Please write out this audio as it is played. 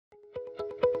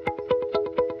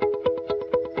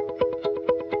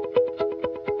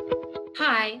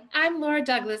I'm Laura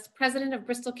Douglas, president of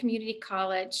Bristol Community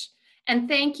College, and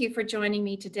thank you for joining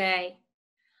me today.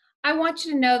 I want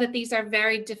you to know that these are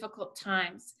very difficult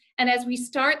times, and as we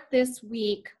start this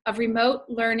week of remote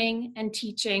learning and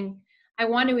teaching, I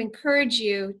want to encourage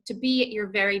you to be at your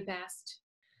very best.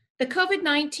 The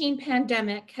COVID-19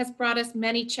 pandemic has brought us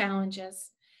many challenges,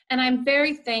 and I'm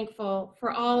very thankful for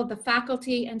all of the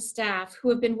faculty and staff who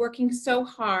have been working so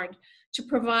hard to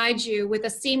provide you with a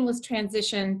seamless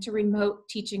transition to remote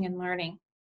teaching and learning.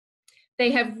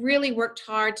 They have really worked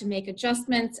hard to make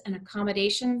adjustments and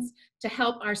accommodations to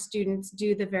help our students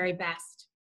do the very best.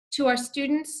 To our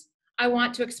students, I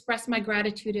want to express my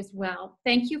gratitude as well.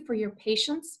 Thank you for your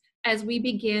patience as we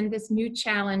begin this new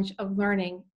challenge of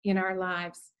learning in our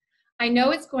lives. I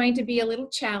know it's going to be a little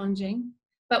challenging,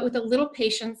 but with a little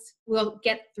patience, we'll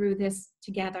get through this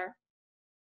together.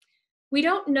 We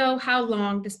don't know how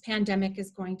long this pandemic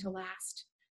is going to last.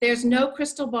 There's no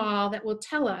crystal ball that will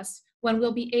tell us when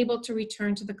we'll be able to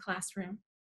return to the classroom.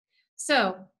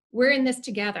 So we're in this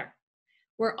together.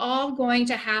 We're all going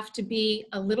to have to be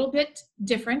a little bit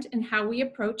different in how we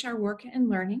approach our work and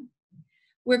learning.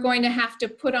 We're going to have to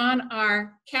put on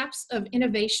our caps of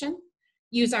innovation,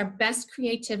 use our best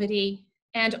creativity,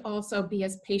 and also be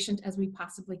as patient as we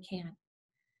possibly can.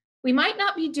 We might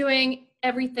not be doing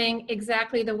everything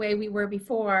exactly the way we were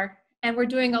before, and we're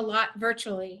doing a lot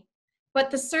virtually,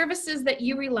 but the services that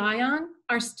you rely on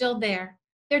are still there.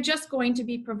 They're just going to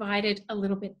be provided a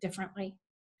little bit differently.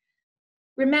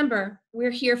 Remember,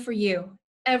 we're here for you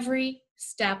every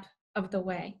step of the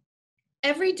way.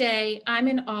 Every day, I'm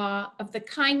in awe of the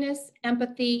kindness,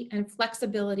 empathy, and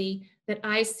flexibility that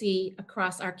I see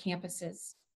across our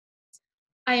campuses.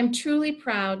 I am truly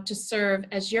proud to serve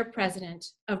as your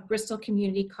president of Bristol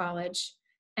Community College,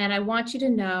 and I want you to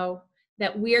know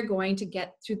that we're going to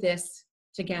get through this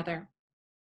together.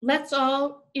 Let's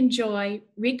all enjoy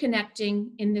reconnecting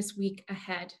in this week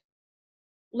ahead.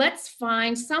 Let's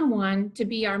find someone to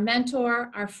be our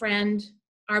mentor, our friend,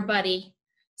 our buddy,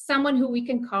 someone who we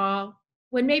can call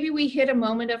when maybe we hit a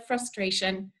moment of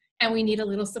frustration and we need a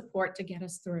little support to get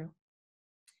us through.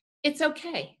 It's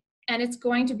okay, and it's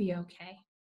going to be okay.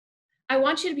 I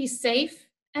want you to be safe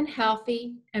and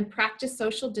healthy and practice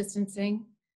social distancing,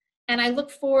 and I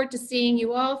look forward to seeing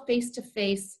you all face to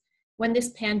face when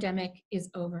this pandemic is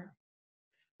over.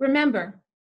 Remember,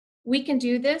 we can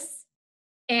do this,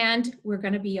 and we're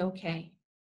going to be okay.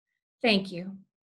 Thank you.